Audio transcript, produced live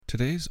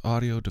Today's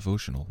audio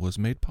devotional was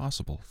made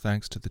possible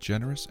thanks to the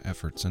generous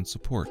efforts and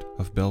support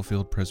of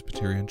Bellefield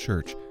Presbyterian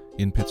Church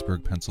in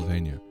Pittsburgh,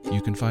 Pennsylvania.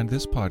 You can find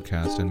this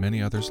podcast and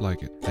many others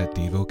like it at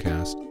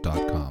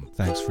devocast.com.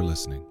 Thanks for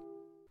listening.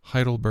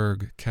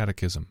 Heidelberg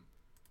Catechism.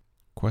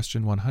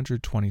 Question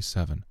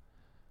 127.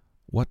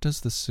 What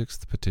does the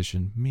sixth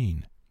petition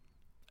mean?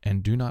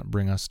 And do not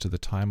bring us to the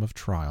time of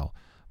trial,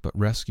 but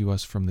rescue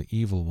us from the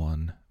evil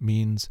one,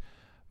 means,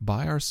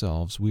 by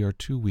ourselves we are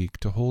too weak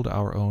to hold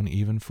our own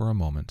even for a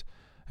moment,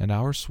 and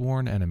our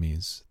sworn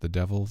enemies, the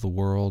devil, the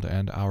world,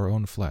 and our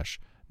own flesh,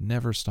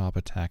 never stop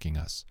attacking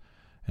us.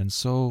 And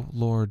so,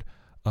 Lord,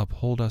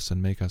 uphold us and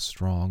make us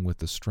strong with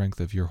the strength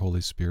of your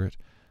Holy Spirit,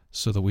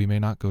 so that we may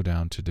not go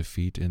down to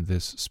defeat in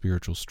this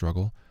spiritual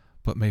struggle,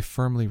 but may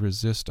firmly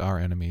resist our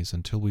enemies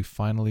until we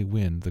finally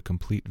win the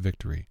complete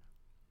victory.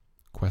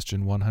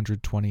 Question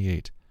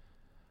 128.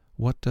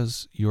 What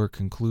does your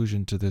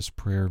conclusion to this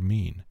prayer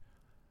mean?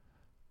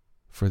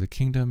 For the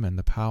kingdom and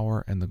the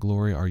power and the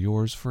glory are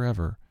yours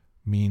forever,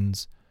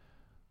 means,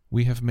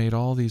 we have made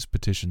all these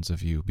petitions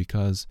of you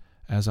because,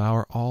 as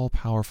our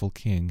all-powerful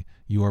King,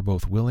 you are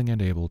both willing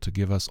and able to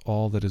give us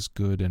all that is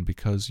good, and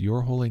because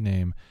your holy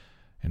name,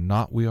 and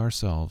not we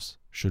ourselves,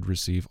 should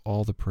receive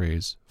all the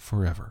praise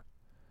forever.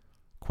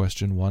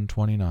 Question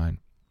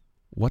 129.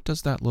 What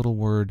does that little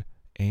word,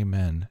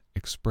 Amen,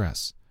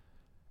 express?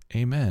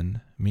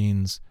 Amen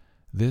means,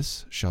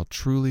 this shall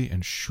truly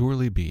and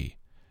surely be.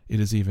 It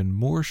is even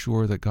more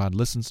sure that God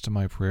listens to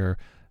my prayer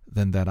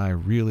than that I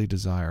really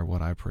desire what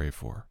I pray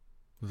for.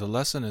 The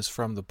lesson is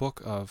from the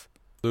book of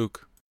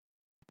Luke.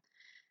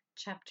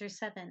 Chapter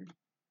 7.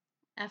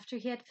 After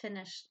he had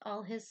finished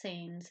all his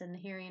sayings in the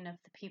hearing of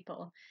the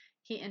people,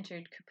 he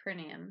entered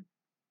Capernaum.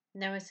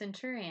 Now a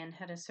centurion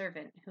had a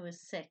servant who was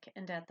sick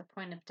and at the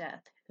point of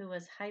death, who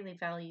was highly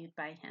valued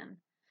by him.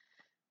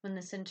 When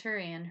the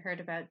centurion heard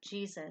about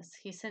Jesus,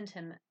 he sent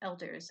him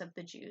elders of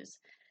the Jews,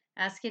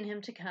 asking him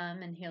to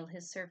come and heal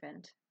his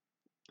servant.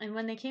 And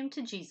when they came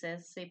to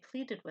Jesus, they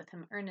pleaded with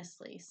him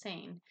earnestly,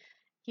 saying,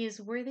 He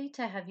is worthy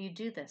to have you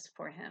do this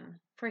for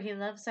him, for he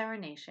loves our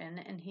nation,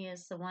 and he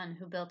is the one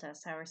who built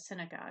us our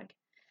synagogue.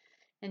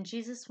 And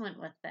Jesus went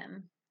with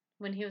them.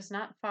 When he was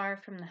not far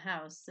from the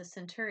house, the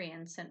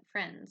centurion sent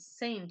friends,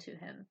 saying to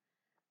him,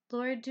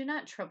 Lord, do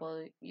not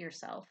trouble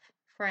yourself,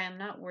 for I am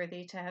not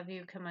worthy to have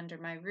you come under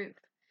my roof.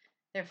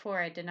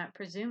 Therefore I did not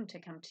presume to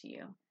come to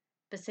you.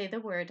 But say the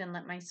word, and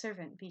let my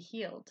servant be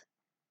healed.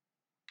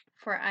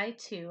 For I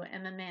too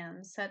am a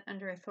man set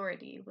under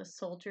authority, with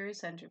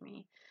soldiers under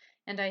me.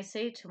 And I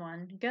say to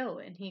one, Go,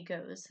 and he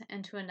goes,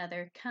 and to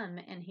another, Come,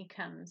 and he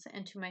comes,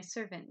 and to my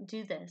servant,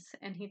 Do this,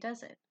 and he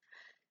does it.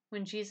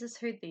 When Jesus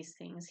heard these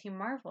things, he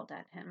marveled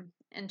at him,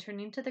 and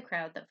turning to the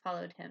crowd that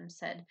followed him,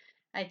 said,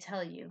 I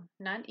tell you,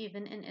 not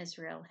even in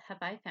Israel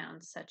have I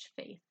found such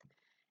faith.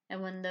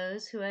 And when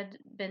those who had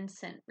been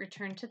sent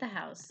returned to the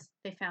house,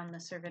 they found the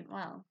servant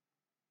well.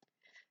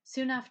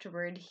 Soon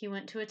afterward he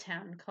went to a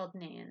town called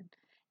Nain,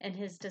 and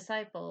his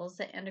disciples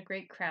and a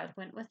great crowd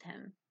went with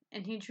him.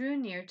 And he drew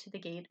near to the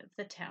gate of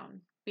the town.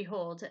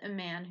 Behold, a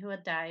man who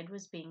had died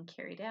was being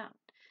carried out,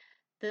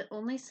 the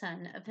only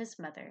son of his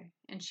mother,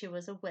 and she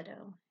was a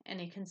widow,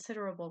 and a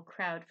considerable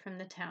crowd from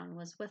the town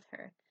was with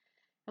her.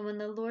 And when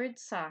the Lord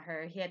saw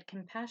her, he had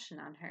compassion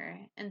on her,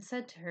 and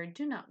said to her,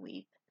 Do not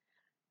weep.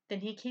 Then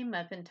he came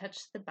up and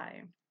touched the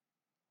bier,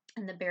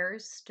 and the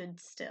bearers stood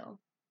still.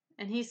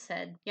 And he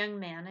said, Young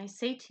man, I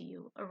say to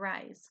you,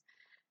 arise.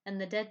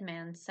 And the dead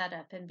man sat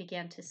up and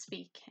began to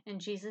speak,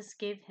 and Jesus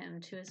gave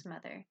him to his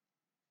mother.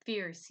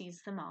 Fear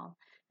seized them all,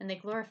 and they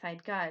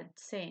glorified God,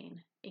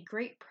 saying, A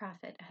great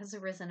prophet has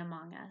arisen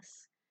among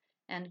us,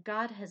 and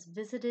God has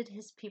visited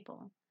his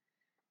people.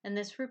 And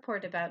this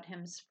report about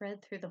him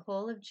spread through the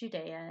whole of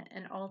Judea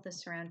and all the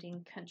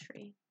surrounding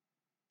country.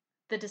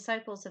 The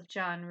disciples of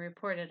John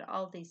reported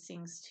all these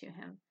things to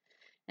him.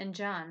 And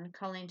John,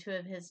 calling 2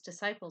 of his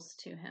disciples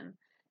to him,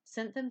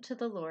 sent them to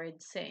the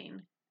Lord,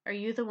 saying, Are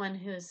you the one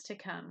who is to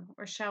come,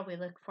 or shall we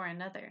look for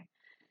another?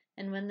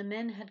 And when the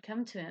men had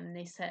come to him,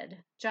 they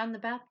said, John the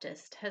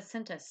Baptist has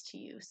sent us to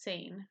you,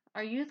 saying,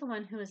 Are you the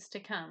one who is to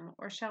come,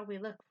 or shall we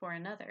look for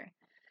another?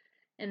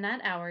 In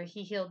that hour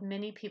he healed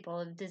many people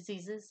of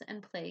diseases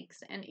and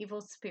plagues and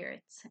evil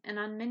spirits, and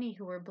on many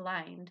who were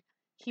blind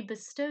he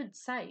bestowed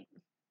sight.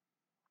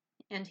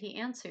 And he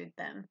answered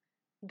them,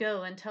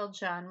 Go and tell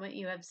John what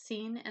you have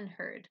seen and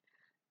heard.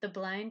 The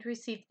blind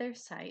receive their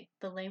sight,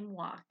 the lame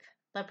walk,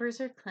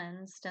 lepers are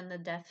cleansed, and the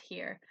deaf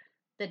hear.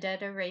 The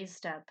dead are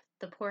raised up,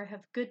 the poor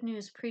have good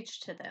news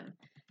preached to them,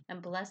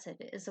 and blessed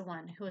is the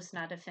one who is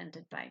not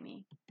offended by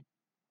me.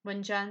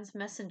 When John's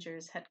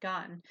messengers had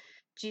gone,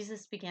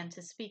 Jesus began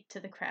to speak to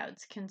the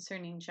crowds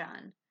concerning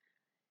John.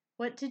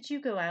 What did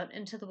you go out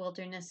into the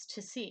wilderness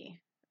to see?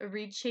 A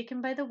reed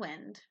shaken by the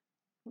wind?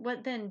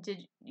 What then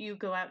did you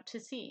go out to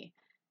see?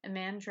 A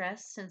man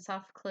dressed in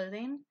soft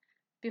clothing?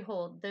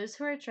 Behold, those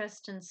who are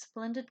dressed in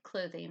splendid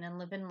clothing and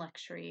live in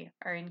luxury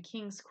are in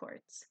king's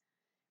courts.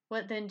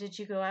 What then did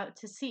you go out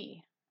to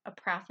see? A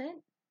prophet?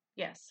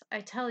 Yes, I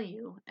tell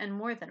you, and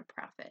more than a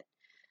prophet.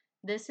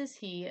 This is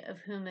he of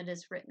whom it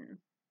is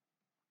written,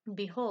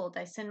 'Behold,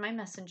 I send my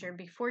messenger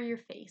before your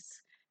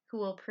face, who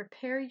will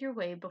prepare your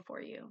way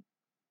before you.'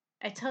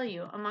 I tell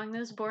you, among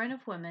those born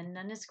of women,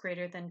 none is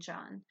greater than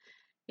John.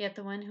 Yet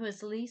the one who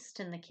is least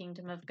in the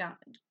kingdom of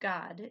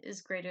God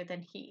is greater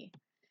than he."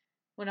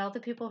 When all the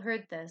people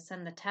heard this,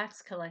 and the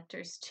tax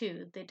collectors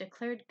too, they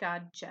declared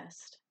God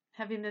just,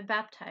 having been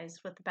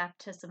baptized with the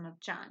baptism of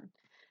John.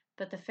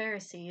 But the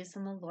Pharisees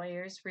and the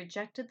lawyers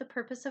rejected the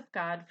purpose of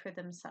God for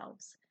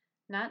themselves,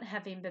 not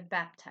having been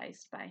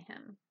baptized by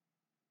him.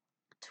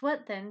 To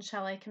what then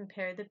shall I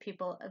compare the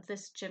people of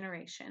this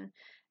generation,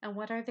 and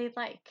what are they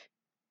like?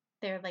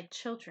 They are like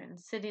children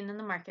sitting in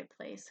the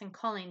marketplace and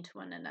calling to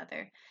one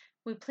another,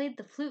 "We played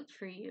the flute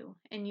for you,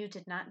 and you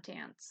did not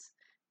dance.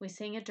 We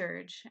sang a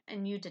dirge,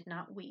 and you did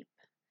not weep."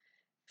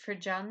 For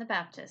John the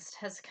Baptist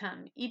has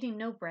come, eating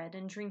no bread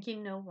and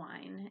drinking no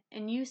wine,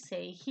 and you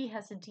say he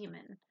has a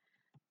demon.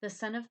 The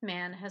Son of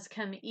Man has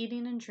come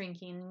eating and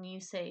drinking, and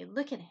you say,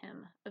 "Look at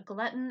him, a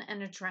glutton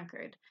and a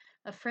drunkard,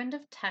 a friend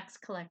of tax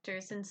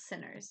collectors and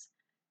sinners."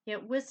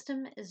 Yet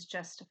wisdom is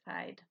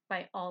justified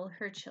by all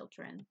her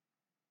children.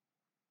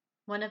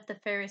 One of the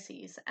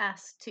Pharisees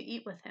asked to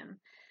eat with him,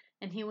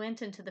 and he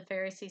went into the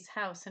Pharisee's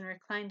house and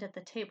reclined at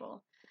the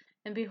table.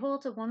 And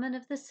behold, a woman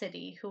of the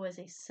city, who was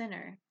a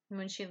sinner,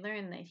 when she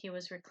learned that he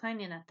was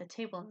reclining at the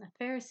table in the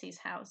Pharisee's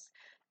house,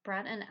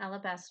 brought an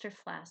alabaster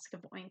flask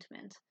of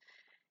ointment.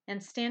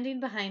 And standing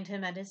behind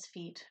him at his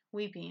feet,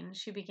 weeping,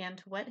 she began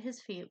to wet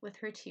his feet with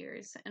her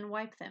tears, and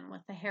wiped them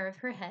with the hair of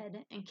her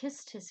head, and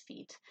kissed his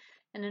feet,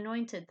 and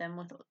anointed them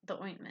with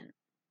the ointment.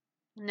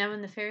 Now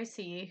when the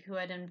Pharisee who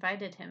had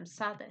invited him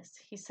saw this,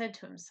 he said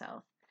to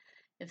himself,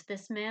 "If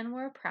this man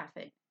were a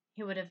prophet,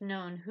 he would have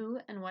known who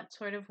and what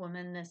sort of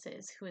woman this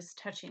is who is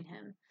touching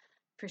him,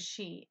 for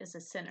she is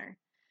a sinner."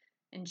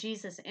 And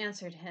Jesus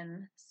answered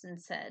him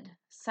and said,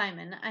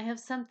 "Simon, I have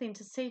something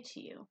to say to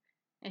you."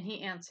 And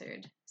he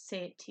answered,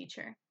 "Say it,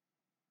 teacher."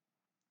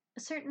 A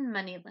certain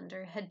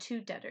moneylender had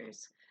 2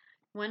 debtors.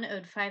 One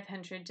owed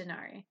 500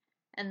 denarii,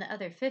 and the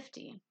other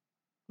 50.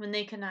 When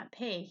they could not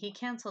pay, he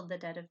canceled the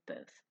debt of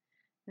both.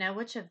 Now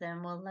which of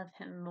them will love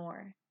him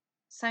more?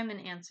 Simon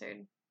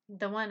answered,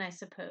 "The one, I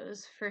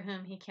suppose, for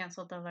whom he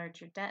canceled the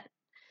larger debt."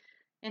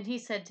 And he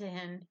said to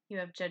him, "You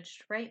have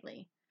judged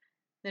rightly."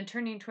 Then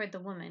turning toward the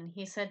woman,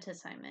 he said to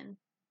Simon,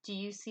 "Do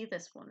you see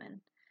this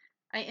woman?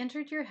 I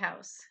entered your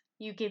house.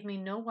 You gave me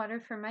no water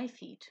for my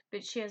feet,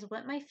 but she has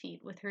wet my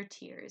feet with her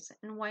tears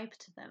and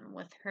wiped them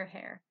with her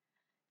hair.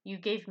 You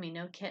gave me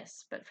no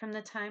kiss, but from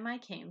the time I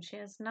came she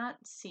has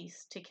not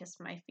ceased to kiss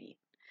my feet.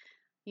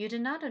 You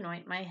did not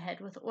anoint my head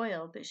with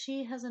oil, but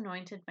she has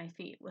anointed my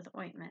feet with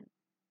ointment.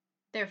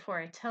 Therefore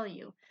I tell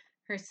you,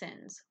 her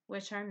sins,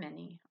 which are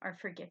many, are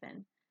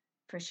forgiven,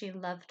 for she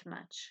loved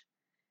much.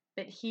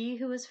 But he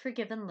who is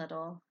forgiven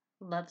little,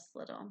 loves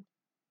little."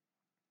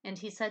 And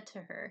he said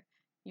to her,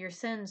 "Your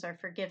sins are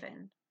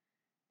forgiven."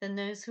 Then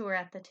those who were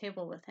at the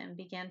table with him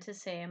began to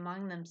say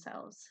among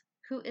themselves,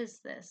 "Who is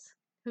this,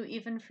 who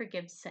even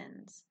forgives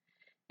sins?"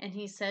 And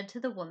he said to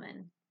the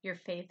woman, "Your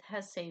faith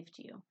has saved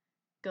you.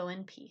 Go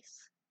in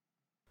peace."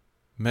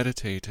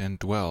 Meditate and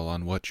dwell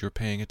on what you're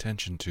paying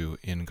attention to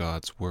in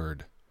God's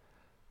Word.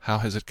 How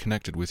has it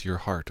connected with your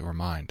heart or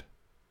mind?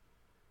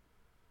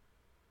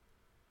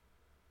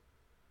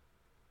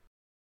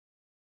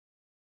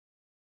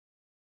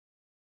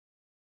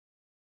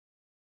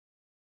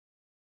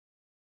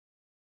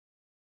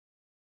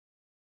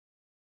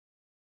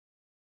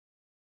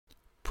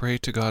 Pray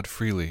to God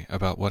freely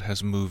about what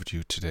has moved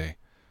you today.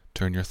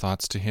 Turn your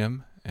thoughts to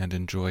Him and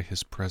enjoy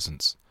His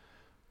presence.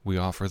 We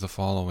offer the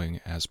following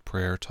as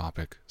prayer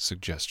topic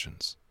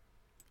suggestions.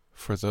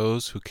 For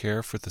those who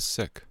care for the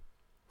sick,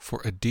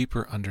 for a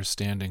deeper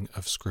understanding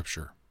of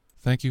Scripture.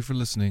 Thank you for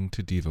listening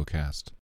to DevoCast.